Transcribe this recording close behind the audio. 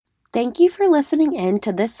Thank you for listening in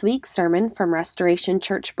to this week's sermon from Restoration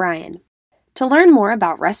Church Bryan. To learn more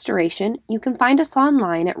about Restoration, you can find us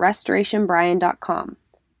online at restorationbryan.com.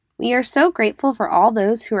 We are so grateful for all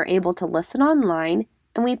those who are able to listen online,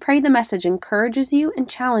 and we pray the message encourages you and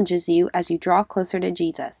challenges you as you draw closer to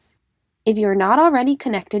Jesus. If you are not already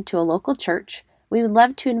connected to a local church, we would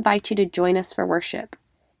love to invite you to join us for worship.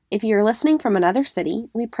 If you are listening from another city,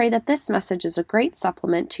 we pray that this message is a great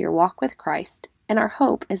supplement to your walk with Christ, and our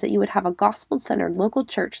hope is that you would have a gospel-centered local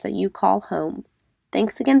church that you call home.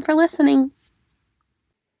 Thanks again for listening.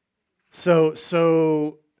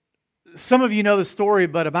 So some of you know the story,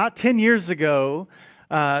 but about 10 years ago,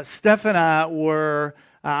 Steph and I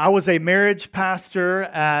I was a marriage pastor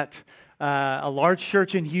at a large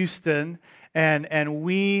church in Houston, and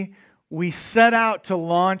we set out to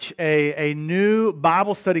launch a new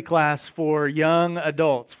Bible study class for young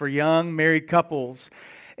adults, for young married couples.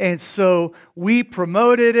 And so we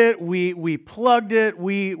promoted it, we plugged it,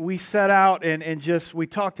 we set out and just, we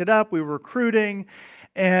talked it up, we were recruiting.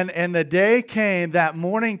 And the day came, that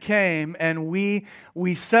morning came, and we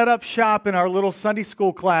set up shop in our little Sunday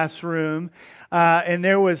school classroom. And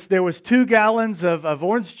there was 2 gallons of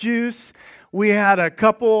orange juice. We had a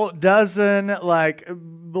couple dozen like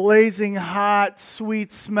blazing hot,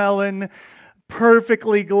 sweet smelling,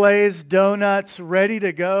 perfectly glazed donuts ready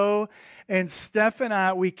to go. And Steph and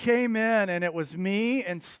I, we came in, and it was me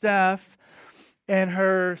and Steph and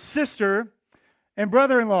her sister and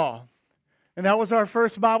brother-in-law. And that was our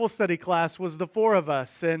first Bible study class, was the 4 of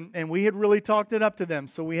us. And we had really talked it up to them.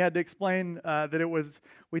 So we had to explain that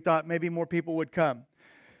we thought maybe more people would come.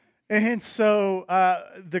 And so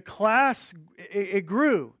the class, it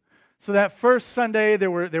grew. So that first Sunday,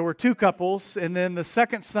 there were 2 couples. And then the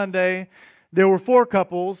second Sunday, there were 4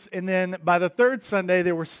 couples. And then by the third Sunday,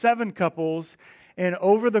 there were 7 couples. And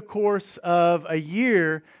over the course of a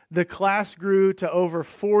year, the class grew to over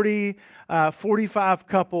 45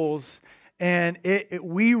 couples. And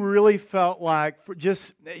we really felt like,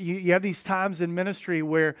 you have these times in ministry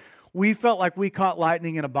where we felt like we caught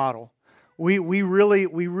lightning in a bottle. We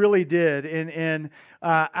really did. And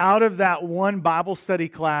out of that one Bible study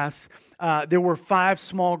class, there were 5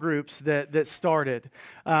 small groups that started.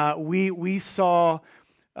 We saw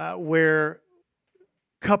where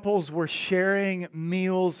couples were sharing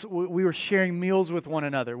meals. We were sharing meals with one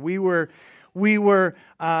another. We were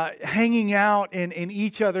hanging out in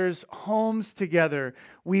each other's homes together.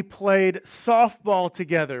 We played softball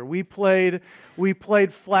together. We played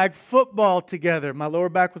flag football together. My lower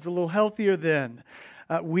back was a little healthier then.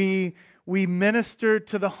 We ministered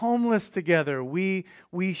to the homeless together. We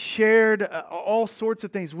shared all sorts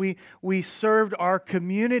of things. We served our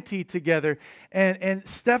community together. And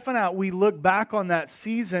Steph and I, we look back on that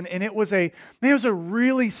season, and it was a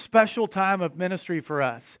really special time of ministry for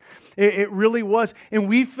us. It really was. And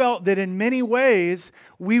we felt that in many ways,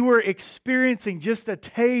 we were experiencing just a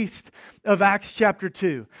taste of Acts chapter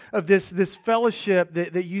 2, of this fellowship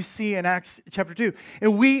that you see in Acts chapter 2.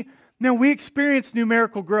 And we experienced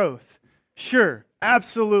numerical growth. Sure,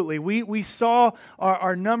 absolutely. We saw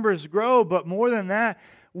our numbers grow, but more than that,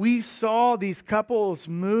 we saw these couples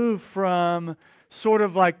move from sort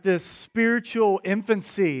of like this spiritual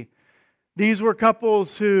infancy. These were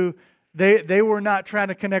couples who they were not trying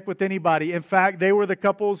to connect with anybody. In fact, they were the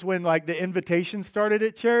couples when like the invitation started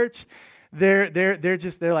at church. They're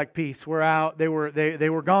like, peace, we're out. They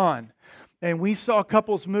were gone. And we saw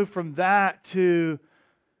couples move from that to,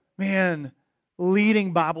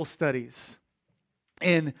 leading Bible studies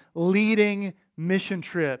and leading mission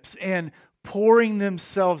trips and pouring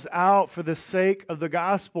themselves out for the sake of the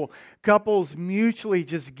gospel. Couples mutually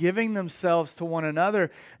just giving themselves to one another,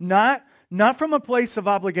 not from a place of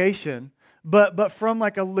obligation, but from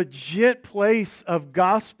like a legit place of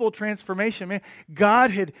gospel transformation. God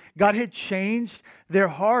had changed their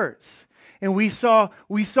hearts. And we saw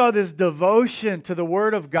this devotion to the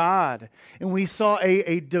Word of God. And we saw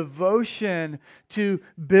a devotion to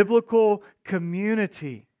biblical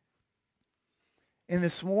community. And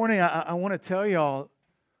this morning, I want to tell y'all,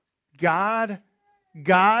 God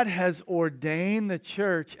has ordained the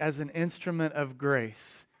church as an instrument of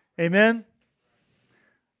grace. Amen?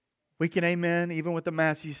 We can amen. Even with the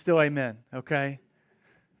mask, you still amen. Okay?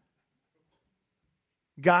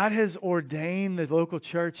 God has ordained the local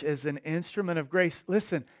church as an instrument of grace.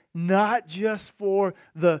 Listen, not just for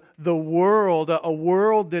the world, a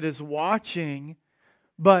world that is watching,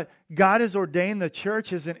 but God has ordained the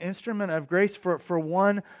church as an instrument of grace for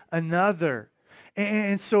one another.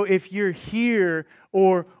 And so if you're here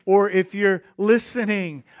or if you're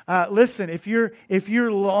listening, listen, if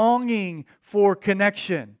you're longing for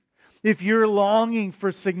connection, if you're longing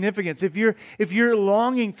for significance, if you're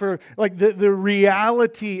longing for like the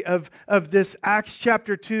reality of this Acts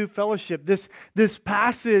chapter 2 fellowship, this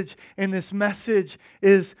passage and this message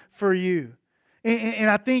is for you. And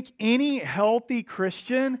I think any healthy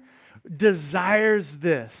Christian desires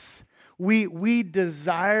this. We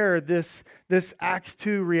desire this Acts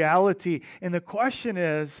 2 reality. And the question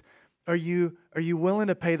is, are you willing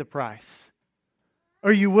to pay the price?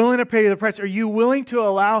 Are you willing to pay the price? Are you willing to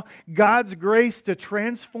allow God's grace to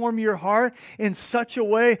transform your heart in such a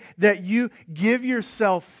way that you give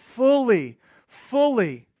yourself fully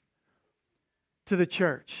to the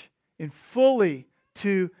church and fully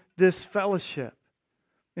to this fellowship?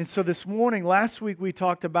 And so this morning, last week we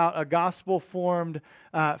talked about a gospel-formed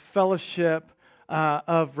fellowship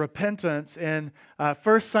of repentance. And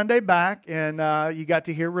first Sunday back, and you got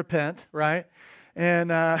to hear repent, right? And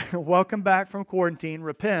welcome back from quarantine,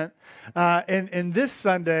 repent. And this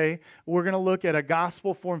Sunday, we're going to look at a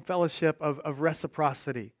gospel-formed fellowship of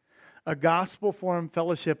reciprocity. A gospel-formed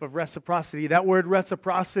fellowship of reciprocity. That word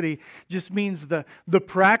reciprocity just means the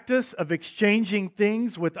practice of exchanging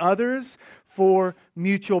things with others for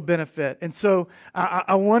mutual benefit. And so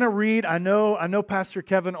I want to read, I know Pastor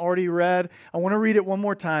Kevin already read, I want to read it one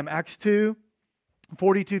more time, Acts 2,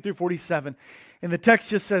 42 through 47. And the text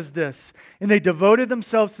just says this: "And they devoted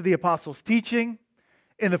themselves to the apostles' teaching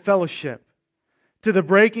and the fellowship, to the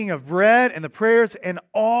breaking of bread and the prayers, and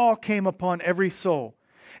awe came upon every soul.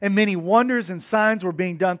 And many wonders and signs were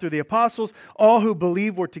being done through the apostles. All who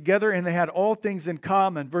believed were together, and they had all things in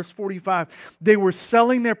common." Verse 45, "They were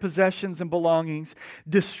selling their possessions and belongings,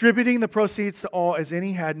 distributing the proceeds to all as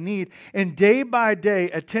any had need, and day by day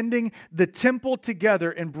attending the temple together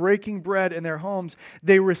and breaking bread in their homes.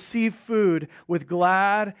 They received food with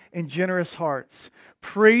glad and generous hearts,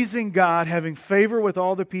 praising God, having favor with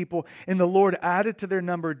all the people. And the Lord added to their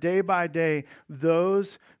number day by day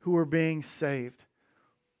those who were being saved."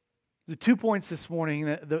 The 2 points this morning.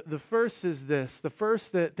 The first is this. The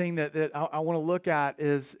first thing that I want to look at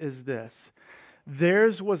is this.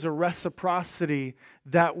 Theirs was a reciprocity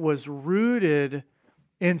that was rooted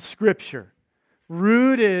in Scripture.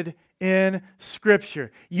 Rooted in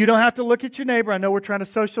Scripture. You don't have to look at your neighbor. I know we're trying to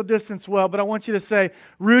social distance well, but I want you to say,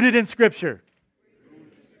 rooted in Scripture.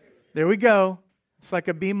 There we go. It's like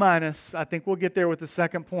a B minus. I think we'll get there with the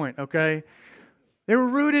second point, okay? They were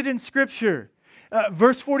rooted in Scripture.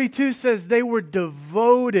 Verse 42 says they were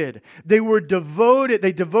devoted. They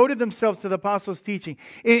devoted themselves to the apostles' teaching.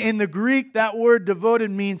 In the Greek, that word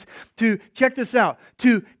devoted means to, check this out,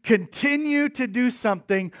 to continue to do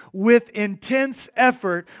something with intense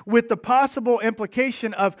effort, with the possible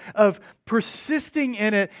implication of persisting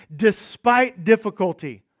in it despite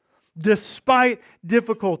difficulty. Despite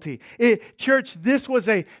difficulty. Church, this was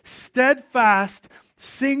a steadfast,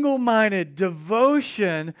 single-minded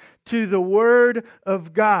devotion to the Word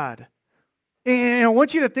of God. And I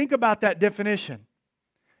want you to think about that definition.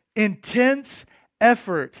 Intense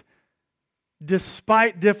effort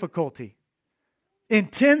despite difficulty.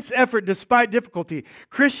 Intense effort despite difficulty.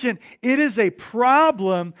 Christian, it is a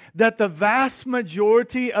problem that the vast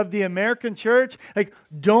majority of the American church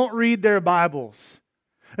don't read their Bibles.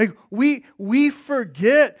 We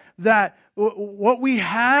forget that what we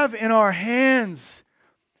have in our hands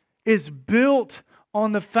is built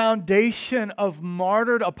on the foundation of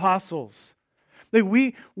martyred apostles.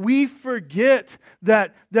 We forget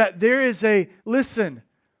that there is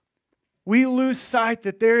we lose sight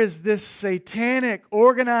that there is this satanic,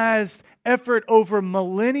 organized effort over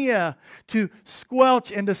millennia to squelch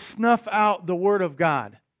and to snuff out the Word of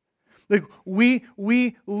God. We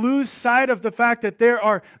lose sight of the fact that there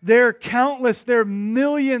are countless, there are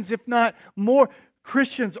millions, if not more,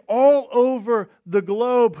 Christians all over the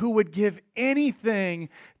globe who would give anything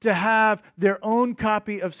to have their own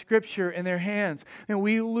copy of Scripture in their hands. And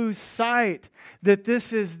we lose sight that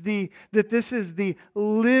this is the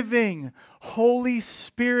living, Holy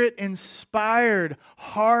Spirit inspired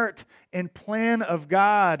heart and plan of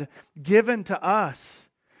God given to us.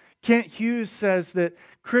 Kent Hughes says that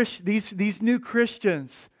these new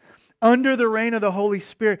Christians, under the reign of the Holy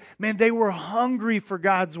Spirit, man, they were hungry for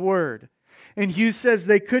God's Word. And Hughes says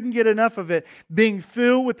they couldn't get enough of it. Being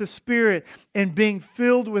filled with the Spirit and being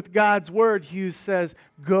filled with God's Word, Hughes says,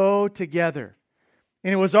 go together.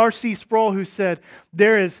 And it was R.C. Sproul who said,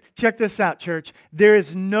 check this out, church, there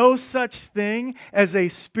is no such thing as a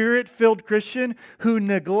Spirit-filled Christian who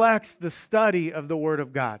neglects the study of the Word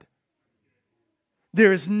of God.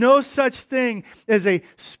 There is no such thing as a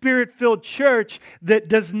Spirit-filled church that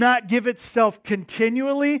does not give itself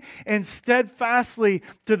continually and steadfastly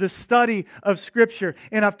to the study of Scripture.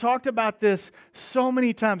 And I've talked about this so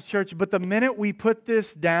many times, church, but the minute we put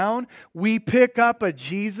this down, we pick up a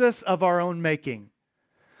Jesus of our own making.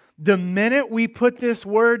 The minute we put this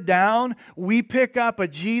word down, we pick up a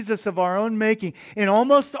Jesus of our own making. And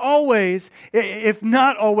almost always, if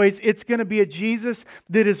not always, it's going to be a Jesus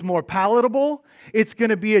that is more palatable. It's going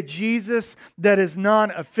to be a Jesus that is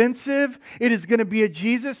non-offensive. It is going to be a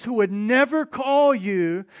Jesus who would never call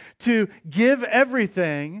you to give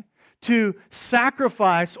everything, to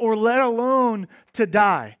sacrifice, or let alone to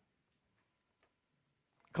die.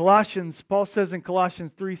 Paul says in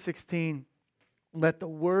Colossians 3:16, let the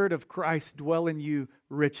word of Christ dwell in you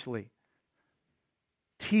richly,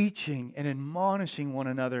 teaching and admonishing one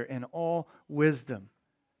another in all wisdom.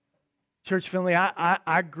 Church family,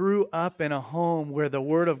 I grew up in a home where the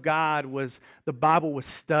Word of God the Bible was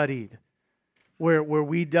studied, where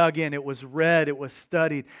we dug in, it was read, it was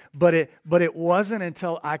studied. But it wasn't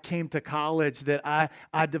until I came to college that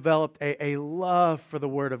I developed a love for the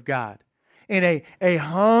Word of God and a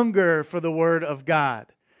hunger for the Word of God.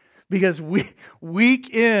 Because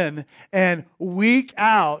week in and week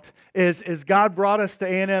out, as God brought us to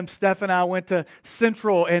A&M, Steph and I went to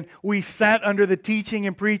Central and we sat under the teaching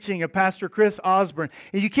and preaching of Pastor Chris Osborne.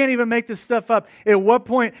 And you can't even make this stuff up. At what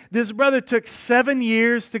point, this brother took 7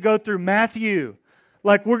 years to go through Matthew.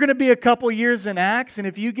 Like, we're going to be a couple years in Acts, and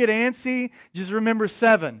if you get antsy, just remember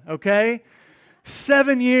 7, okay?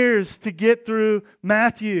 7 years to get through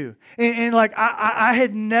Matthew. And like, I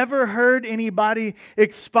had never heard anybody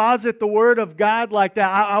exposit the Word of God like that.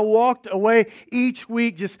 I walked away each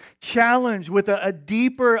week just challenged with a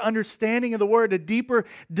deeper understanding of the Word, a deeper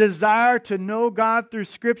desire to know God through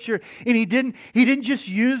Scripture. And he didn't just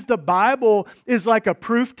use the Bible as like a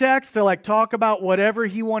proof text to like talk about whatever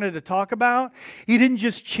he wanted to talk about. He didn't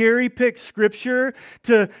just cherry pick Scripture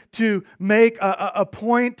to make a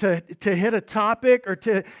point to hit a topic or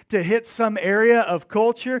to hit some area of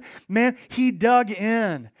culture. Man, he dug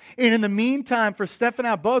in. And in the meantime, for Steph and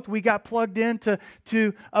I both, we got plugged into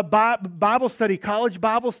a Bible study, college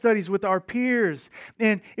Bible studies with our peers.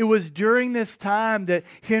 And it was during this time that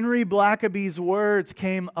Henry Blackaby's words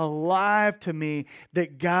came alive to me,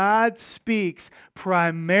 that God speaks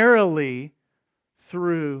primarily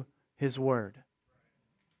through His Word.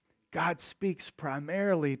 God speaks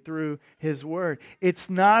primarily through His Word. It's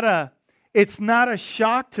not a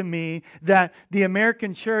shock to me that the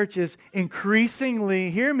American church is increasingly,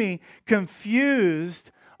 hear me,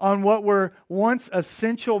 confused on what were once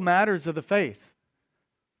essential matters of the faith.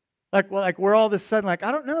 Like we're all of a sudden like,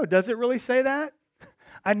 I don't know, does it really say that?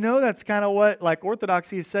 I know that's kind of what like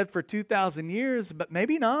Orthodoxy has said for 2,000 years, but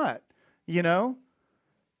maybe not, you know?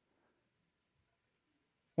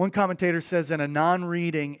 One commentator says, in a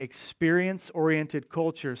non-reading, experience-oriented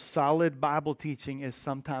culture, solid Bible teaching is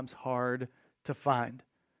sometimes hard to find.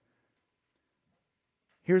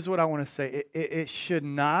 Here's what I want to say. It should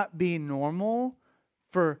not be normal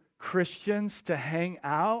for Christians to hang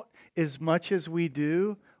out as much as we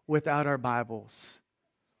do without our Bibles.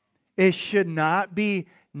 It should not be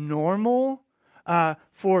normal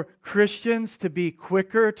for Christians to be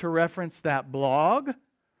quicker to reference that blog,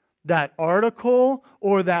 that article,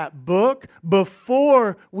 or that book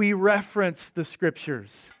before we reference the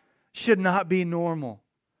Scriptures. Should not be normal.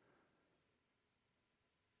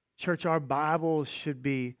 Church, our Bibles should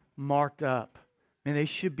be marked up. And they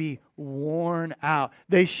should be worn out.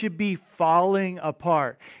 They should be falling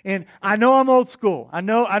apart. And I know I'm old school. I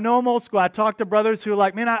know I'm old school. I talk to brothers who are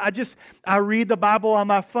like, man, I read the Bible on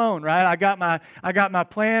my phone, right? I got my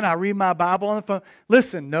plan. I read my Bible on the phone.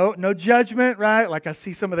 Listen, no judgment, right? Like I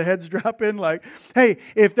see some of the heads dropping. Like, hey,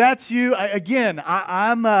 if that's you, I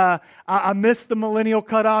missed the millennial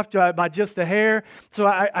cutoff by just a hair. So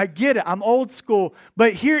I get it. I'm old school.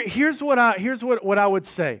 But here's what I would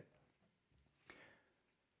say.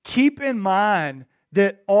 Keep in mind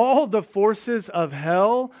that all the forces of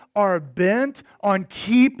hell are bent on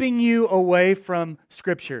keeping you away from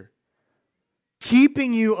Scripture.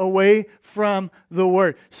 Keeping you away from the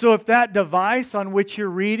Word. So if that device on which you're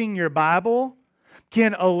reading your Bible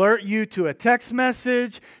can alert you to a text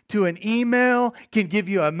message, to an email, can give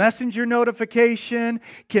you a messenger notification,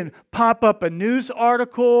 can pop up a news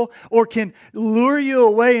article, or can lure you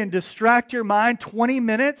away and distract your mind 20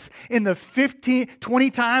 times in the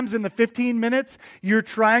 15 minutes you're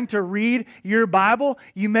trying to read your Bible,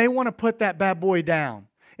 you may want to put that bad boy down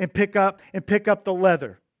and pick up the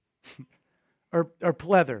leather or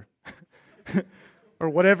pleather or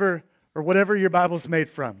whatever your Bible's made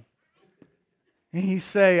from. And you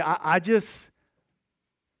say, I don't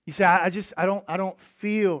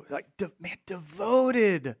feel like, man,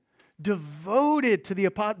 devoted to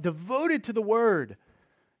the devoted to the Word.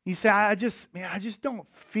 You say, I just don't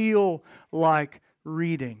feel like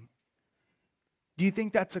reading. Do you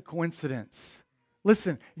think that's a coincidence?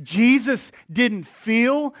 Listen, Jesus didn't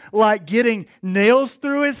feel like getting nails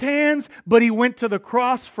through His hands, but He went to the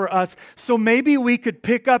cross for us. So maybe we could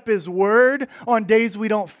pick up His Word on days we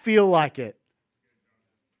don't feel like it.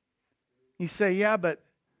 You say, yeah, but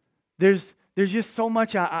there's just so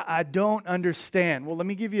much I don't understand. Well, let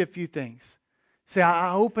me give you a few things. Say,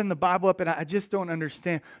 I open the Bible up and I just don't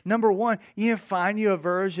understand. Number one, you need to find you a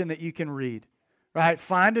version that you can read. Right?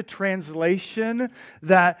 Find a translation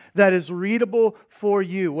that is readable for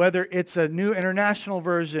you, whether it's a New International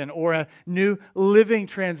Version or a New Living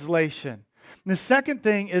Translation. And the second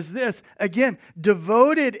thing is this. Again,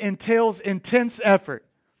 devoted entails intense effort.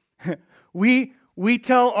 We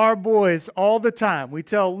tell our boys all the time. We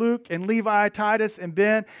tell Luke and Levi, Titus and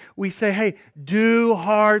Ben, we say, hey, do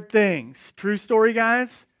hard things. True story,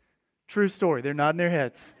 guys? True story. They're nodding their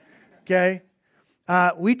heads. Okay?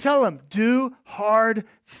 We tell them, do hard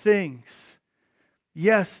things.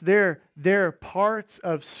 Yes, there are parts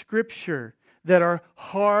of Scripture that are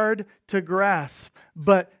hard to grasp,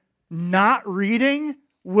 but not reading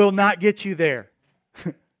will not get you there.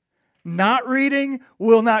 Not reading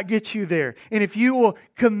will not get you there. And if you will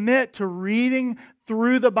commit to reading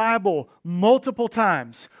through the Bible multiple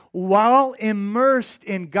times while immersed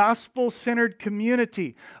in gospel-centered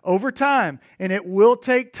community over time, and it will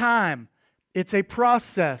take time, it's a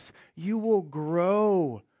process, you will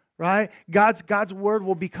grow, right? God's Word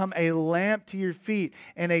will become a lamp to your feet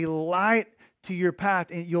and a light to your path,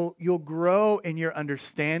 and you'll grow in your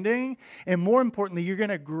understanding, and more importantly, you're going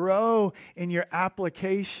to grow in your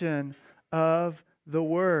application of the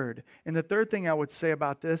Word. And the third thing I would say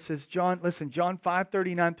about this is John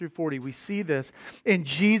 5:39 through 40. We see this in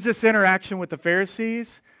Jesus' interaction with the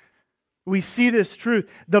Pharisees. We see this truth.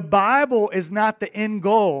 The Bible is not the end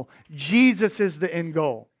goal. Jesus is the end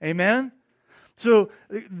goal. Amen? So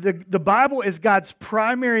the Bible is God's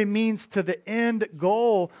primary means to the end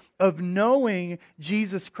goal of knowing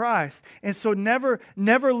Jesus Christ. And so never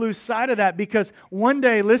lose sight of that, because one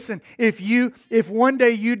day, listen, if one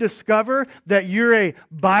day you discover that you're a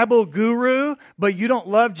Bible guru, but you don't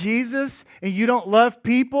love Jesus and you don't love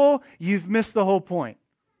people, you've missed the whole point.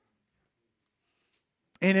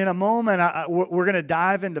 And in a moment, we're going to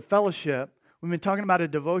dive into fellowship. We've been talking about a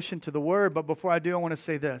devotion to the Word, but before I do, I want to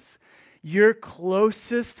say this. Your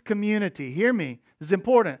closest community, hear me, this is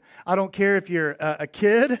important. I don't care if you're a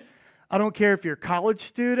kid. I don't care if you're a college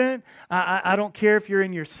student. I don't care if you're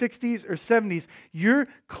in your 60s or 70s. Your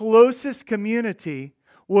closest community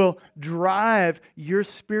will drive your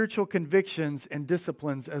spiritual convictions and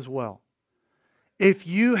disciplines as well. If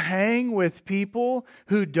you hang with people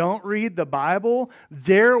who don't read the Bible,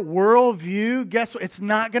 their worldview, guess what? It's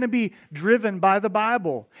not going to be driven by the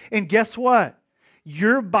Bible. And guess what?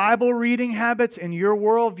 Your Bible reading habits and your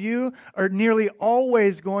worldview are nearly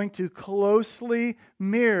always going to closely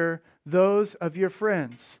mirror those of your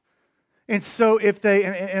friends. And so if they,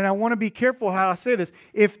 and I want to be careful how I say this,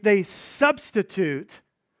 if they substitute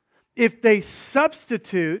the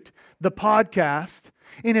podcast,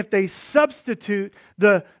 and if they substitute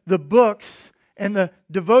the books and the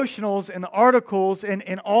devotionals and the articles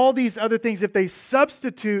and all these other things, if they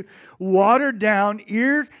substitute watered down,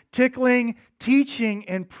 ear-tickling teaching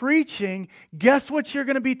and preaching, guess what you're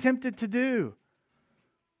going to be tempted to do?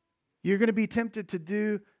 You're going to be tempted to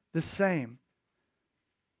do the same.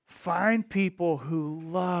 Find people who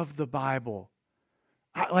love the Bible.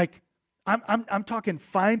 I'm talking,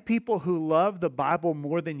 find people who love the Bible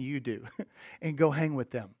more than you do and go hang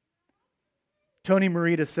with them. Tony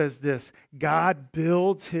Merida says this: God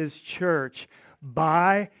builds His church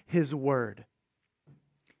by His Word.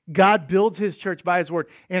 God builds His church by His Word.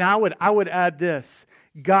 And I would add this: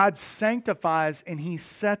 God sanctifies and He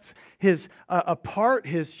sets apart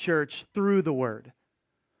His church through the Word.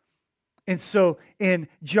 And so in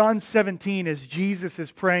John 17, as Jesus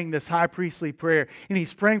is praying this high priestly prayer, and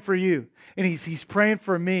He's praying for you, and He's praying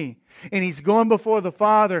for me, and He's going before the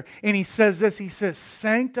Father, and He says this, He says,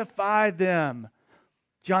 sanctify them.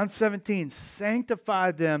 John 17,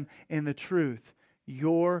 sanctify them in the truth.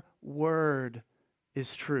 Your Word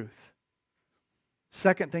is truth.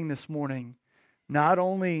 Second thing this morning, not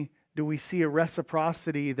only do we see a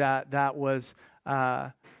reciprocity that was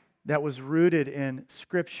rooted in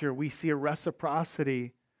Scripture, we see a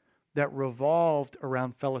reciprocity that revolved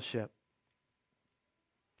around fellowship.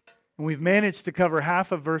 And we've managed to cover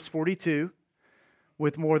half of verse 42.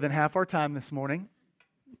 with more than half our time this morning.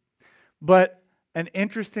 But an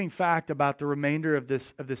interesting fact about the remainder of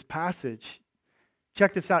this passage,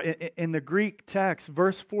 check this out. In the Greek text,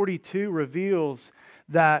 verse 42 reveals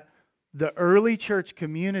that the early church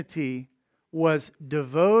community was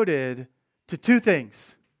devoted to two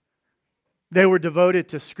things. They were devoted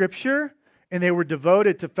to Scripture and they were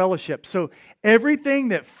devoted to fellowship. So everything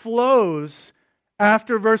that flows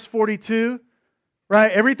after verse 42,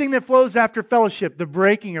 right? Everything that flows after fellowship, the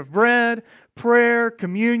breaking of bread, prayer,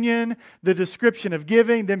 communion, the description of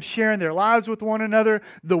giving, them sharing their lives with one another,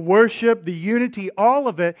 the worship, the unity, all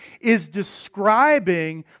of it is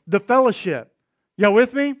describing the fellowship. Y'all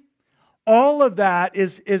with me? All of that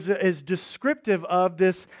is descriptive of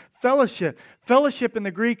this fellowship. Fellowship in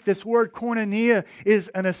the Greek, this word koinonia, is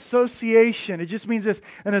an association. It just means this,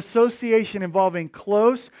 an association involving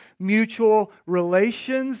close mutual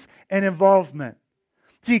relations and involvement.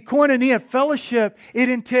 See, koinonia, fellowship, it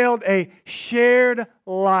entailed a shared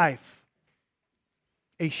life.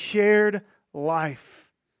 A shared life.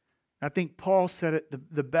 I think Paul said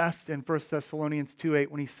it the best in 1 Thessalonians 2:8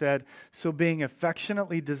 when he said, "So being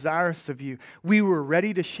affectionately desirous of you, we were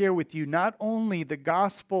ready to share with you not only the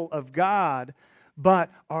gospel of God, but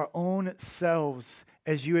our own selves,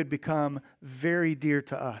 as you had become very dear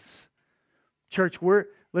to us." Church, we're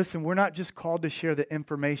not just called to share the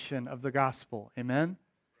information of the gospel. Amen?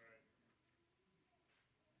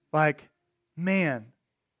 Like, man,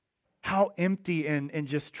 how empty and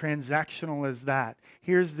just transactional is that?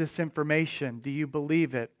 Here's this information. Do you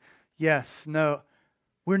believe it? Yes, no.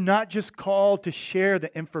 We're not just called to share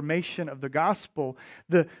the information of the gospel.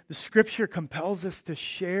 The Scripture compels us to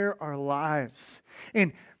share our lives.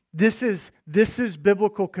 And this is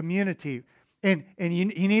biblical community. And you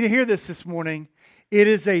need to hear this morning. It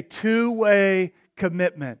is a two-way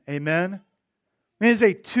commitment. Amen? It is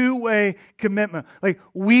a two-way commitment. Like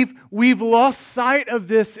we've lost sight of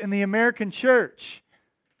this in the American church.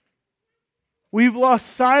 We've lost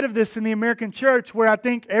sight of this in the American church where I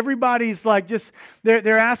think everybody's like just,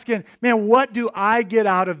 they're asking, man, what do I get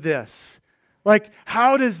out of this? Like,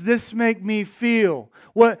 how does this make me feel?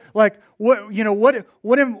 What's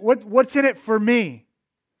in it for me?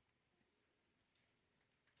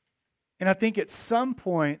 And I think at some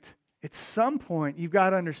point, you've got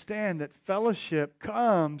to understand that fellowship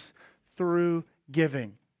comes through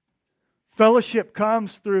giving. Fellowship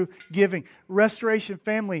comes through giving. Restoration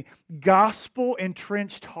family,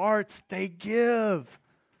 gospel-entrenched hearts, they give.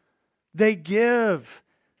 They give.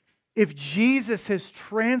 If Jesus has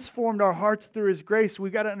transformed our hearts through His grace,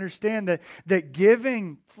 we've got to understand that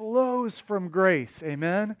giving flows from grace.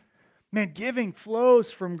 Amen? Man, giving flows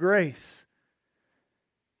from grace.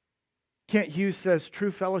 Kent Hughes says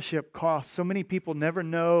true fellowship costs. So many people never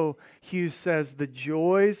know, Hughes says, the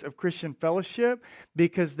joys of Christian fellowship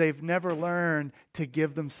because they've never learned to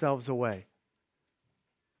give themselves away.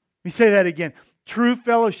 Let me say that again. True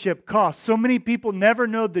fellowship costs. So many people never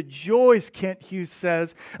know the joys, Kent Hughes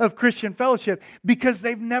says, of Christian fellowship because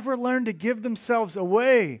they've never learned to give themselves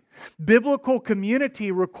away. Biblical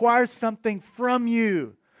community requires something from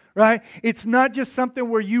you. Right? It's not just something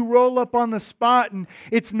where you roll up on the spot, and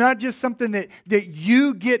it's not just something that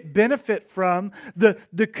you get benefit from.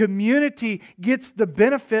 The community gets the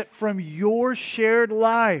benefit from your shared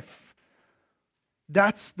life.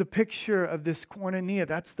 That's the picture of this koinonia.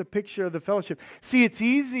 That's the picture of the fellowship. See, it's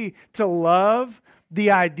easy to love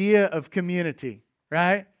the idea of community,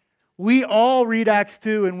 right? We all read Acts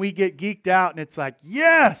 2 and we get geeked out and it's like,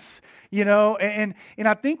 yes, and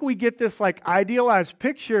I think we get this like idealized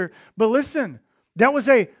picture. But listen,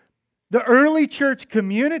 the early church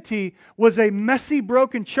community was a messy,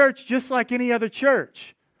 broken church just like any other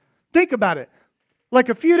church. Think about it. Like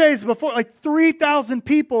a few days before, like 3,000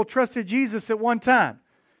 people trusted Jesus at one time.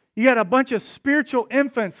 You got a bunch of spiritual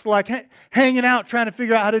infants like hanging out trying to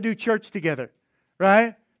figure out how to do church together,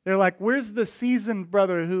 right? They're like, where's the seasoned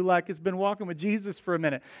brother who like has been walking with Jesus for a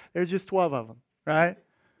minute? There's just 12 of them, right?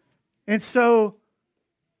 And so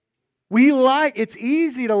it's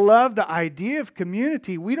easy to love the idea of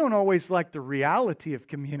community. We don't always like the reality of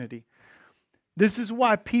community. This is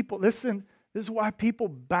why people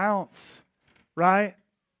bounce, right?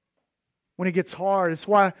 When it gets hard. It's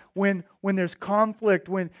why when there's conflict,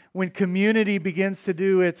 when community begins to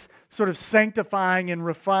do its sort of sanctifying and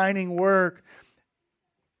refining work,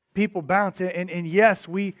 people bounce. And yes,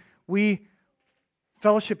 we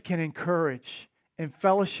fellowship can encourage and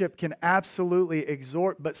fellowship can absolutely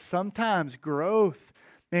exhort, but sometimes growth,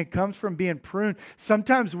 man, comes from being pruned.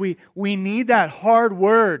 Sometimes we need that hard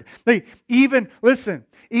word. Even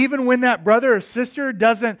when that brother or sister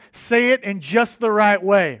doesn't say it in just the right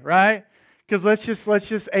way, right? Because let's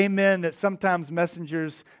just amen that sometimes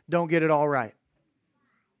messengers don't get it all right.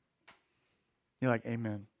 You're like,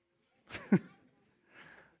 amen.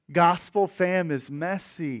 Gospel fam is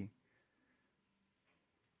messy.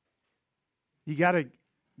 You got to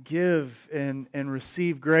give and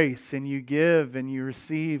receive grace, and you give and you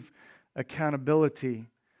receive accountability.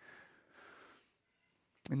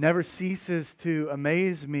 It never ceases to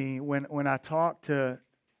amaze me when I talk to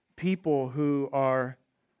people who are,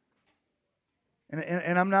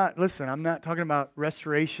 and I'm not talking about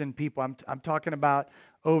restoration people. I'm talking about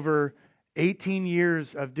over 18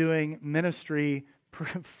 years of doing ministry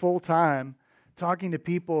full time, talking to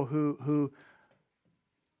people who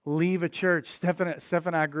leave a church. Steph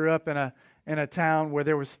and I grew up in a town where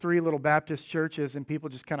there was 3 little Baptist churches, and people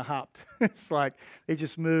just kind of hopped. It's like they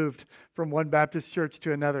just moved from one Baptist church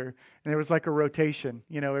to another, and there was like a rotation,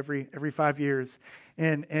 every 5 years.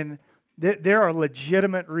 And there are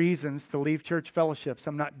legitimate reasons to leave church fellowships.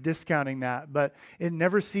 I'm not discounting that, but it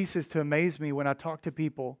never ceases to amaze me when I talk to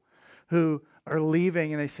people who are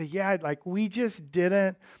leaving and they say, yeah, like we just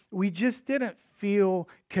didn't feel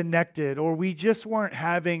connected, or we just weren't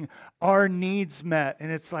having our needs met.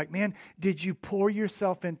 And it's like, man, did you pour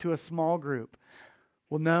yourself into a small group?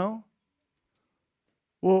 Well, no.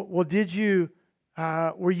 Well, did you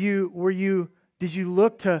did you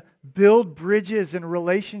look to build bridges and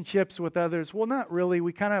relationships with others? Well, not really.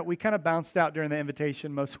 We kind of bounced out during the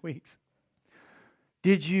invitation most weeks.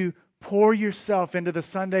 Did you pour yourself into the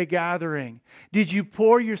Sunday gathering? Did you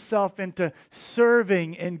pour yourself into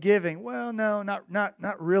serving and giving? Well, no,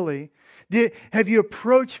 not really. Have you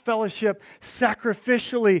approached fellowship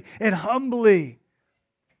sacrificially and humbly?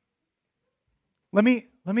 Let me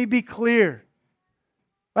be clear.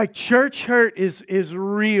 Like, church hurt is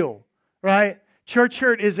real, right? Church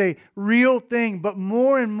hurt is a real thing, but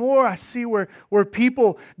more and more I see where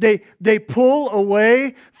people, they pull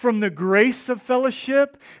away from the grace of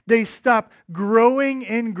fellowship. They stop growing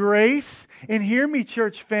in grace. And hear me,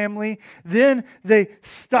 church family, then they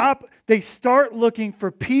start looking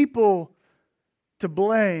for people to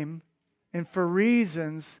blame and for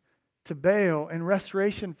reasons to bail. And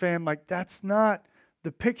Restoration fam, like, that's not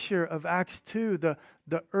the picture of Acts 2. The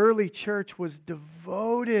early church was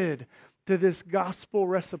devoted to this gospel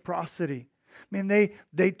reciprocity. Man,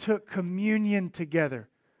 they took communion together.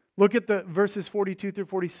 Look at the verses 42 through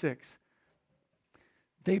 46.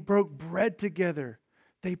 They broke bread together.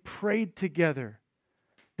 They prayed together.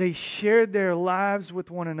 They shared their lives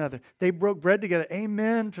with one another. They broke bread together.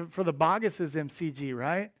 Amen for the Bogguses MCG,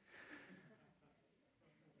 right?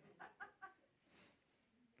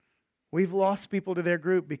 We've lost people to their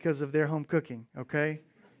group because of their home cooking, okay?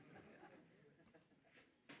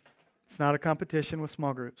 It's not a competition with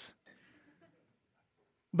small groups.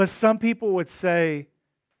 But some people would say,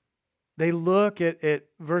 they look at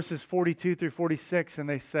verses 42 through 46 and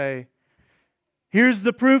they say, here's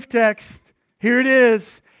the proof text. Here it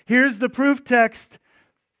is. Here's the proof text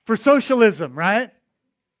for socialism, right?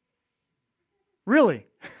 Really?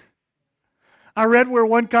 I read where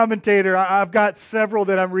one commentator, I've got several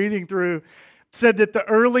that I'm reading through, said that the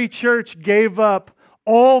early church gave up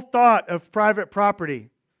all thought of private property.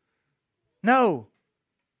 No,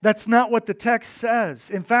 that's not what the text says.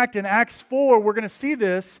 In fact, in Acts 4, we're going to see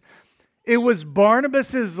this. It was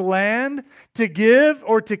Barnabas' land to give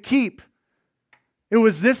or to keep. It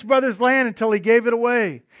was this brother's land until he gave it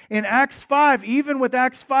away. In Acts 5, even with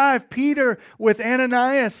Acts 5, Peter with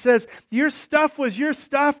Ananias says, your stuff was your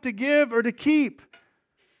stuff to give or to keep.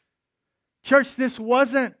 Church, this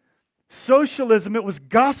wasn't socialism, it was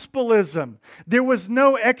gospelism. There was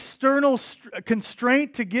no external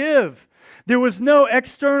constraint to give. The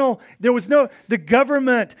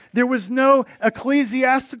government, there was no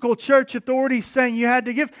ecclesiastical church authority saying you had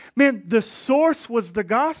to give. Man, the source was the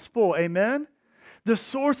gospel, amen? The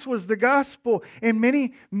source was the gospel. And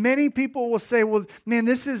many people will say, well, man,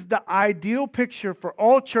 this is the ideal picture for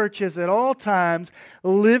all churches at all times,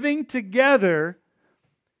 living together,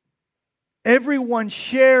 everyone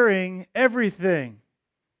sharing everything.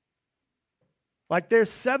 Like, there's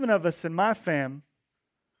 7 of us in my fam.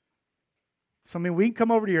 So, I mean, we can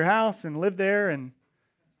come over to your house and live there and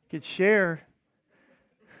could share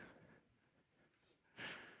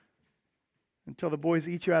until the boys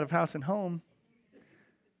eat you out of house and home.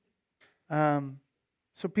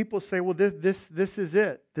 So people say, well, this is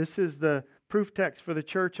it. This is the proof text for the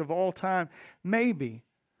church of all time. Maybe.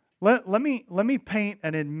 Let me paint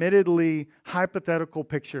an admittedly hypothetical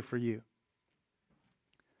picture for you.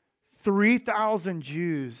 3,000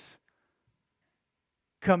 Jews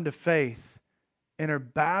come to faith and are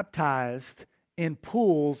baptized in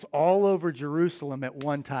pools all over Jerusalem at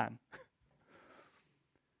one time.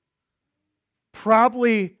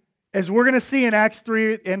 probably, as we're going to see in Acts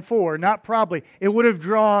 3 and 4, not probably, it would have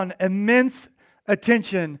drawn immense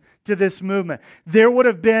attention to this movement. There would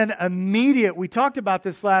have been immediate, we talked about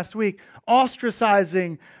this last week,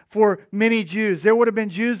 ostracizing for many Jews. There would have been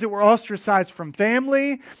Jews that were ostracized from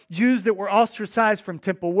family, Jews that were ostracized from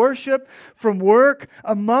temple worship, from work,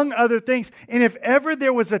 among other things. And if ever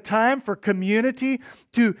there was a time for community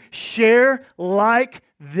to share like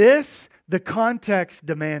this, the context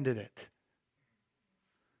demanded it.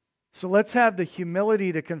 So let's have the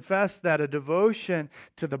humility to confess that a devotion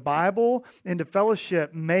to the Bible and to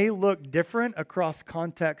fellowship may look different across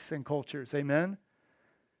contexts and cultures. Amen?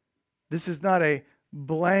 This is not a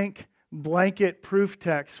blanket proof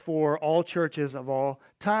text for all churches of all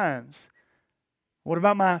times. What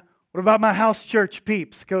about my house church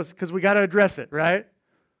peeps? Because we got to address it, right?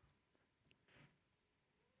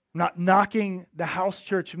 I'm not knocking the house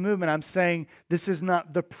church movement. I'm saying this is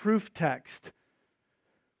not the proof text.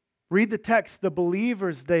 Read the text. The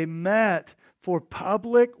believers, they met for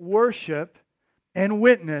public worship and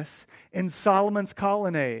witness in Solomon's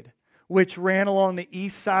colonnade, which ran along the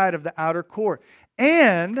east side of the outer court.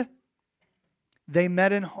 And they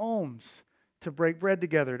met in homes to break bread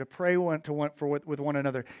together, to pray with one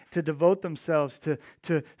another, to devote themselves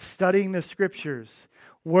to studying the Scriptures.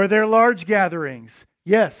 Were there large gatherings?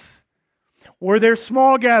 Yes. Were there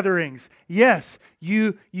small gatherings? Yes.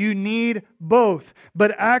 You need both.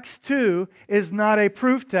 But Acts 2 is not a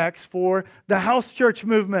proof text for the house church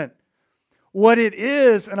movement. What it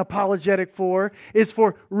is an apologetic for is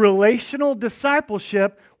for relational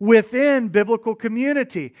discipleship within biblical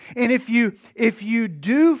community. And if you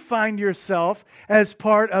do find yourself as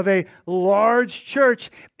part of a large church,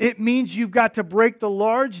 it means you've got to break the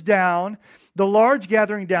large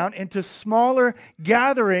gathering down into smaller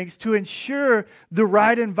gatherings to ensure the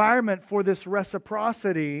right environment for this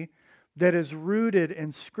reciprocity that is rooted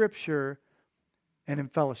in Scripture and in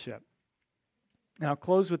fellowship. Now, I'll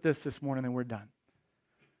close with this morning and we're done.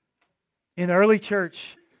 In the early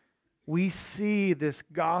church, we see this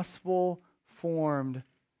gospel-formed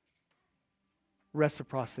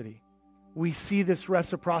reciprocity. We see this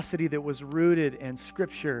reciprocity that was rooted in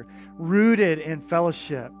Scripture, rooted in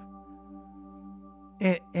fellowship.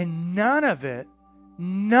 And none of it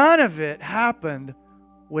happened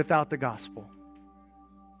without the gospel.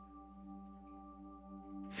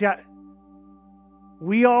 See,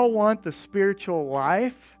 we all want the spiritual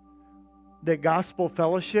life that gospel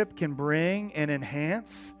fellowship can bring and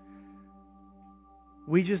enhance.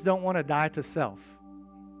 We just don't want to die to self.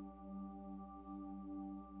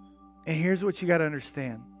 And here's what you got to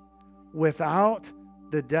understand. Without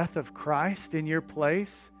the death of Christ in your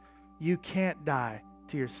place, you can't die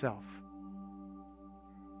to yourself.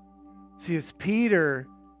 See, as Peter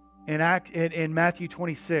in Matthew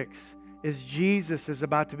 26, as Jesus is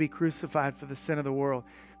about to be crucified for the sin of the world,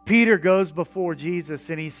 Peter goes before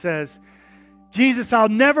Jesus and he says, Jesus, I'll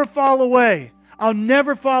never fall away. I'll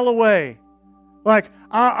never fall away. Like,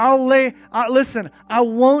 listen, I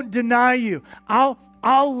won't deny you.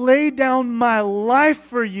 I'll lay down my life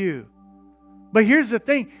for you. But here's the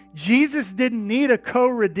thing. Jesus didn't need a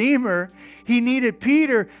co-redeemer. He needed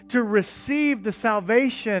Peter to receive the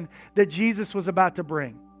salvation that Jesus was about to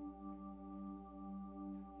bring.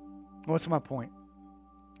 What's my point?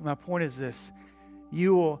 My point is this.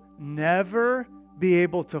 You will never be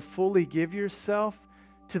able to fully give yourself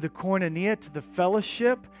to the koinonia, to the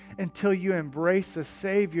fellowship, until you embrace a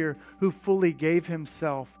Savior who fully gave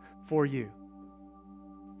Himself for you.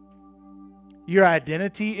 Your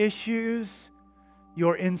identity issues,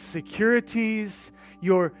 your insecurities,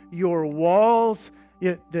 your walls,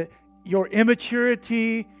 your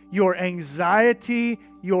immaturity, your anxiety,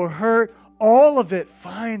 your hurt, all of it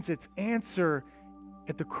finds its answer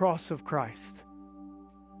at the cross of Christ.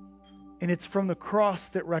 And it's from the cross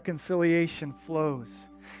that reconciliation flows.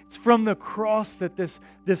 It's from the cross that this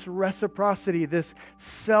reciprocity, this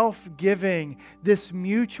self-giving, this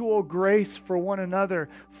mutual grace for one another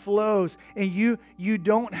flows. And you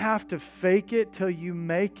don't have to fake it till you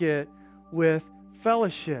make it with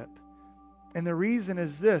fellowship. And the reason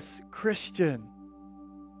is this, Christian,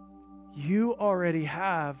 you already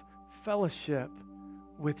have fellowship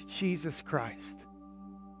with Jesus Christ.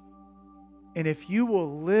 And if you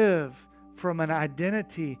will live from an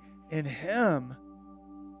identity in Him,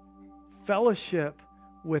 fellowship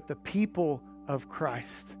with the people of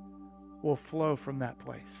Christ will flow from that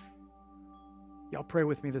place. Y'all pray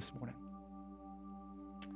with me this morning.